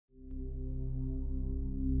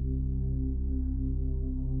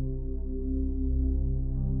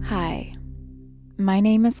My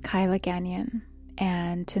name is Kyla Gagnon,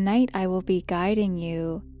 and tonight I will be guiding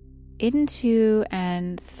you into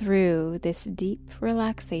and through this deep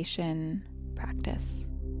relaxation practice.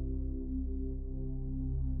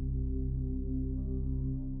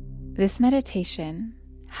 This meditation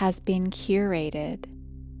has been curated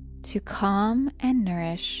to calm and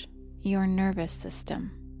nourish your nervous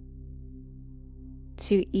system,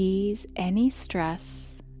 to ease any stress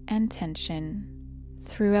and tension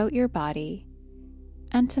throughout your body,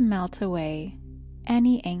 and to melt away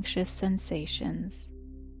any anxious sensations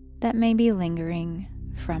that may be lingering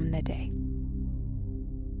from the day.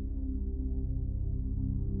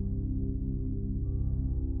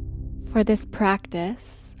 For this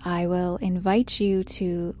practice, I will invite you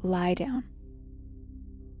to lie down.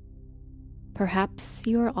 Perhaps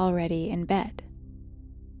you are already in bed.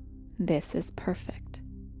 This is perfect.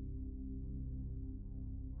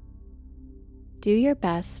 Do your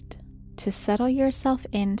best to settle yourself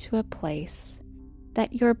into a place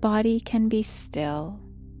that your body can be still,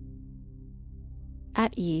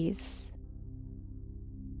 at ease,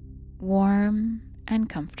 warm and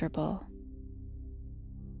comfortable,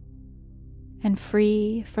 and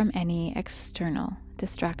free from any external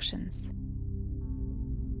distractions.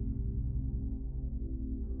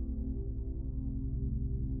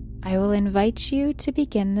 I will invite you to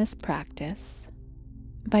begin this practice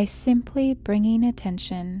by simply bringing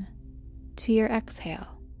attention to your exhale.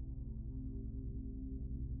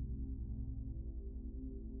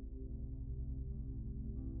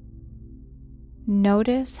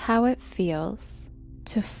 Notice how it feels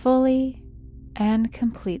to fully and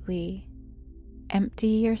completely empty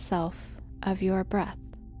yourself of your breath.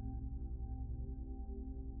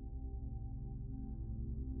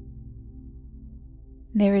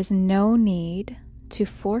 There is no need to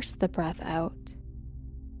force the breath out,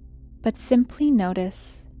 but simply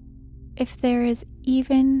notice if there is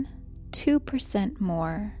even 2%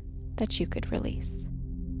 more that you could release.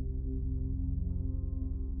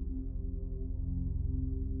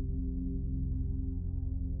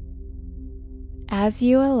 As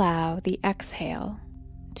you allow the exhale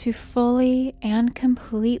to fully and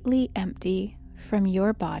completely empty from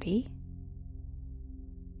your body,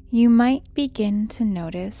 you might begin to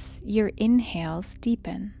notice your inhales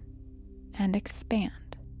deepen and expand.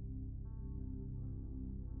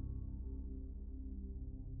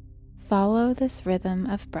 Follow this rhythm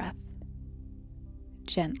of breath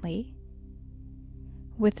gently,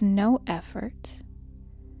 with no effort,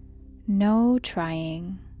 no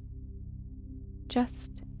trying,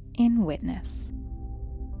 just in witness.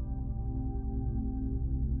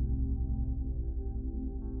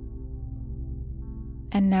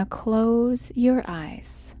 And now close your eyes.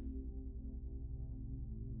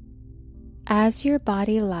 As your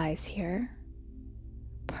body lies here,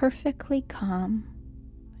 perfectly calm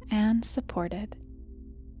and supported,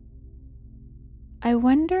 I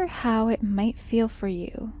wonder how it might feel for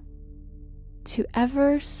you to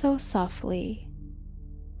ever so softly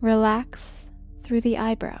relax through the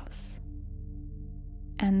eyebrows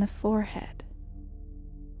and the forehead,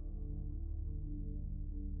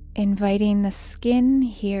 inviting the skin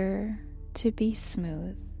here to be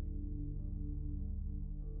smooth,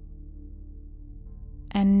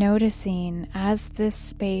 and noticing as this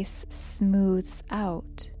space smooths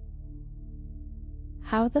out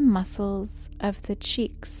how the muscles of the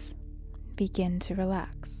cheeks begin to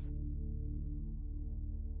relax,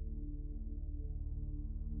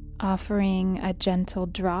 offering a gentle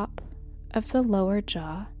drop of the lower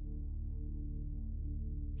jaw,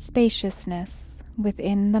 spaciousness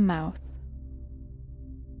within the mouth.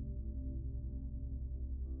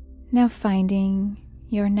 Now finding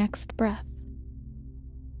your next breath.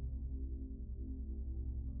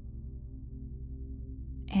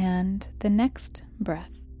 And the next breath.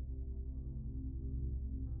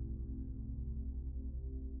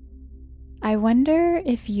 I wonder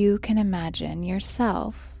if you can imagine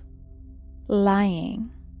yourself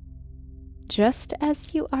lying just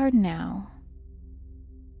as you are now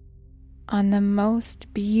on the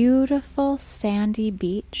most beautiful sandy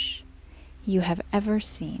beach you have ever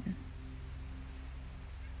seen.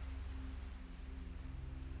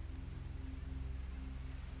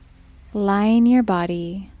 Lying your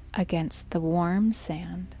body against the warm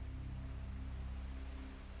sand.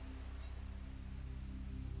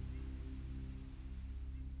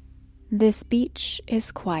 This beach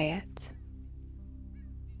is quiet.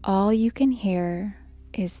 All you can hear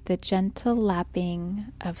is the gentle lapping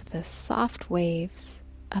of the soft waves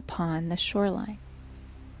upon the shoreline.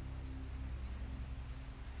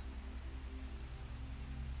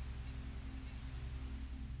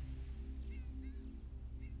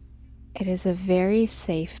 It is a very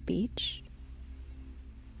safe beach.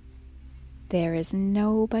 There is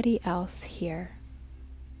nobody else here.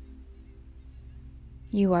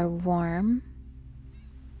 You are warm.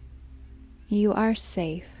 You are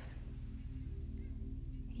safe.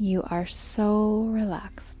 You are so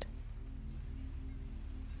relaxed.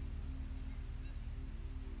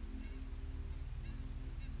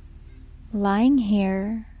 Lying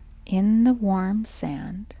here in the warm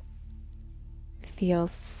sand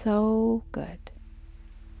feels so good.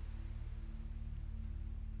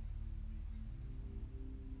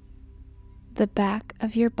 The back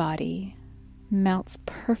of your body melts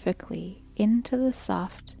perfectly into the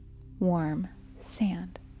soft, warm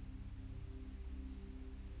sand.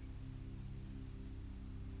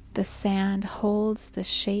 The sand holds the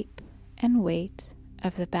shape and weight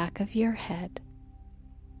of the back of your head,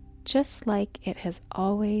 just like it has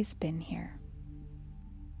always been here.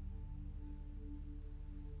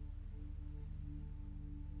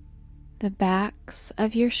 The backs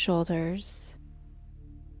of your shoulders,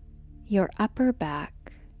 your upper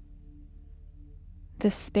back,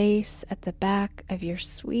 the space at the back of your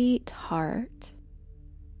sweet heart,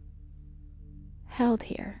 held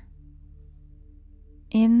here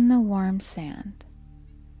in the warm sand,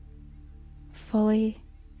 fully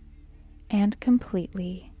and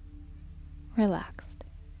completely relaxed.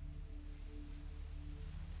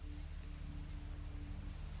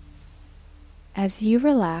 As you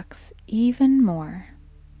relax even more,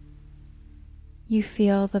 you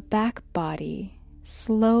feel the back body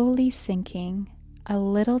slowly sinking a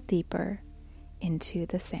little deeper into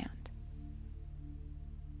the sand.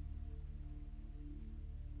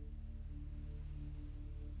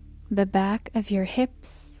 The back of your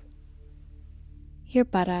hips, your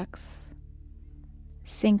buttocks,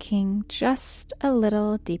 sinking just a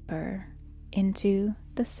little deeper into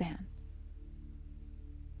the sand.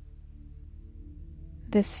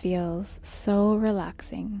 This feels so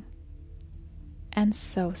relaxing and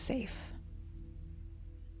so safe.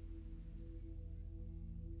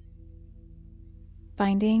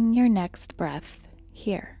 Finding your next breath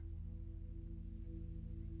here.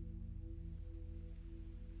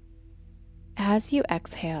 As you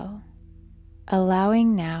exhale,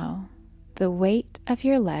 allowing now the weight of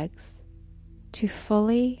your legs to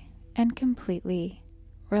fully and completely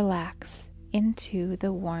relax into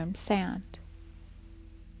the warm sand.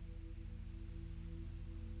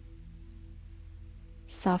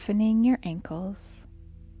 Softening your ankles,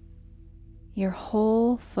 your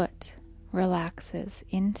whole foot relaxes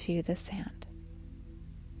into the sand.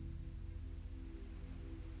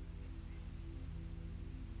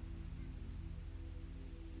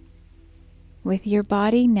 With your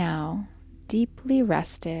body now deeply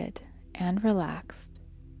rested and relaxed,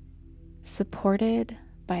 supported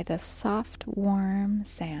by the soft, warm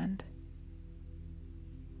sand,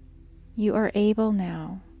 you are able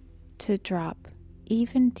now to drop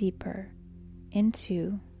even deeper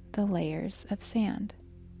into the layers of sand.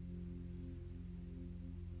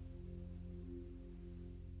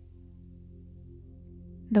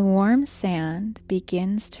 The warm sand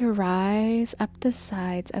begins to rise up the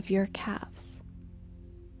sides of your calves,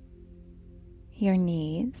 your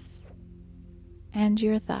knees, and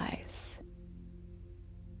your thighs.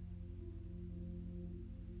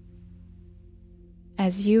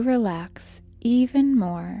 As you relax even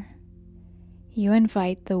more, you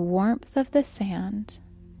invite the warmth of the sand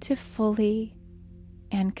to fully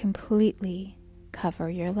and completely cover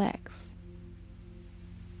your legs.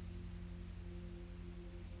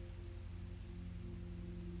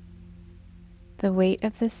 The weight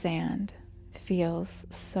of the sand feels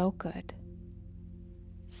so good,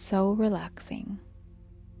 so relaxing,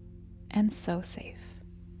 and so safe.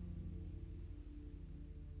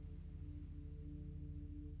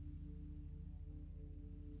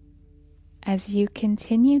 As you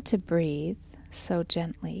continue to breathe so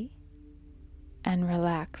gently and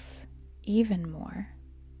relax even more,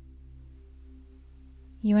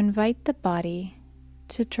 you invite the body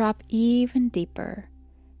to drop even deeper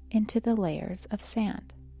into the layers of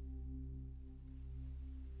sand.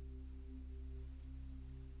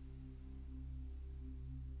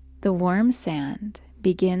 The warm sand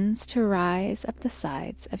begins to rise up the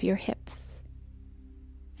sides of your hips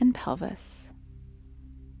and pelvis.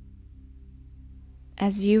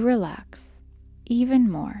 As you relax even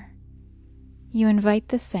more, you invite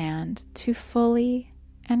the sand to fully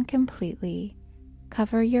and completely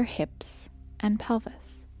cover your hips and pelvis.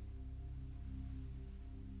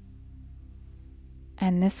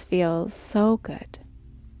 And this feels so good,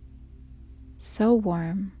 so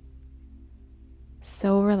warm,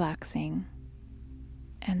 so relaxing,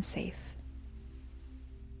 and safe.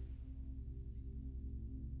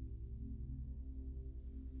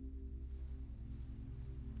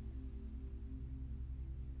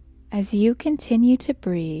 As you continue to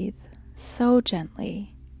breathe so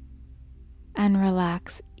gently and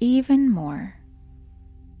relax even more,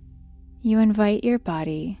 you invite your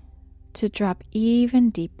body to drop even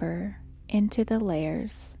deeper into the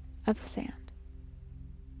layers of sand.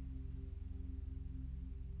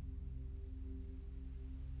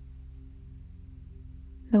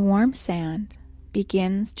 The warm sand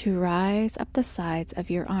begins to rise up the sides of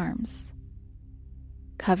your arms,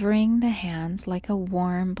 covering the hands like a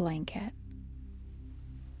warm blanket.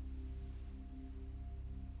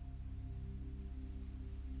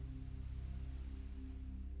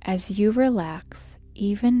 As you relax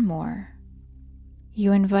even more,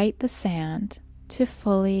 you invite the sand to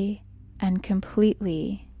fully and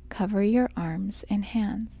completely cover your arms and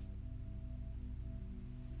hands.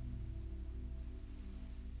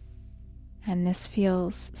 And this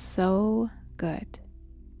feels so good,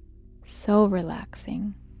 so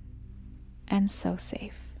relaxing, and so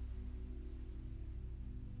safe.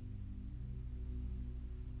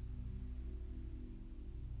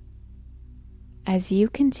 As you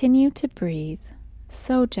continue to breathe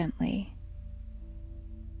so gently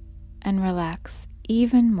and relax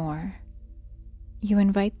even more, you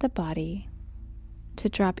invite the body to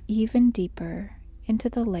drop even deeper into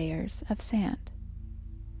the layers of sand.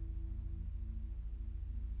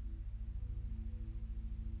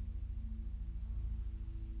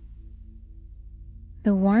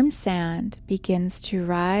 The warm sand begins to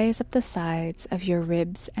rise up the sides of your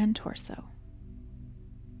ribs and torso.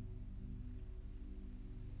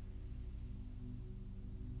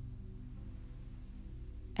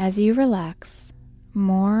 As you relax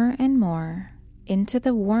more and more into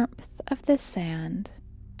the warmth of the sand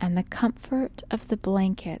and the comfort of the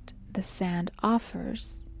blanket the sand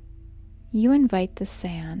offers, you invite the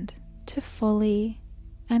sand to fully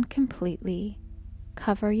and completely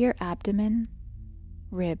cover your abdomen,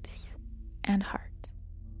 ribs, and heart.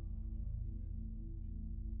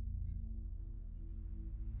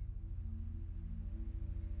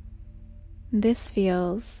 This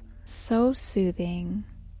feels so soothing.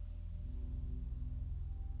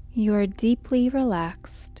 You are deeply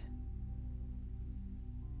relaxed.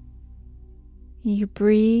 You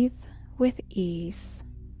breathe with ease.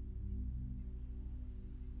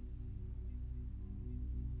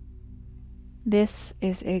 This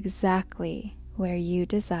is exactly where you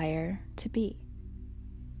desire to be.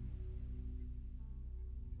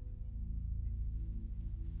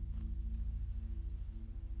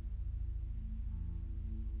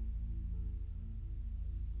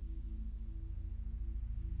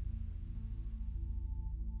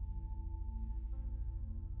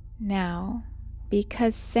 Now,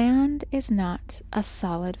 because sand is not a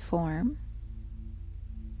solid form,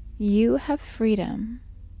 you have freedom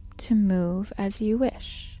to move as you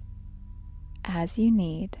wish, as you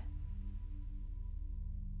need.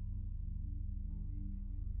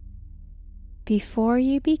 Before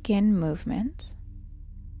you begin movement,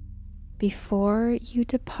 before you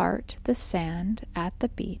depart the sand at the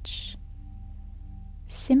beach,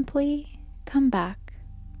 simply come back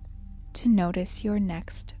to notice your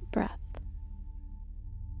next breath.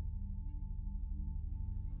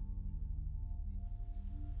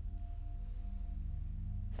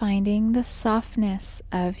 Finding the softness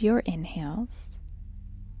of your inhales,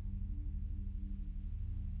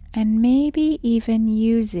 and maybe even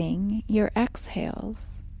using your exhales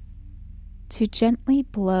to gently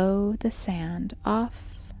blow the sand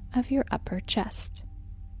off of your upper chest.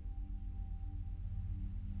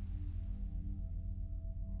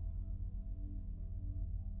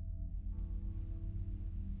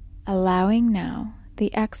 Allowing now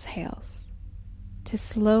the exhales to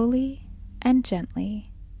slowly and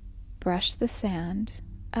gently brush the sand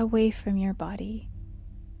away from your body,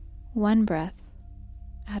 one breath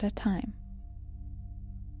at a time.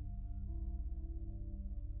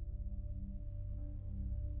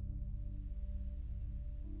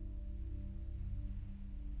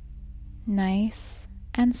 Nice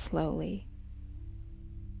and slowly.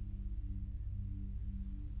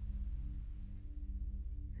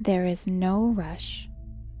 There is no rush.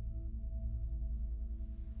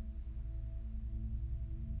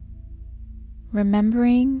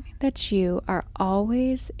 Remembering that you are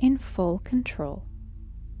always in full control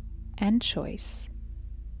and choice.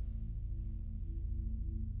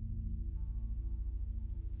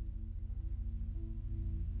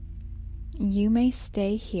 You may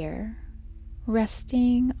stay here,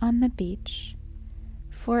 resting on the beach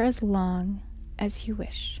for as long as you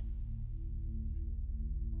wish.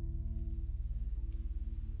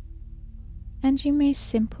 And you may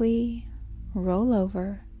simply roll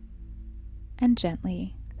over and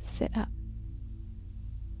gently sit up.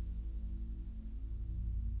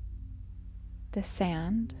 the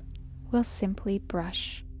sand will simply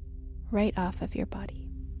brush right off of your body.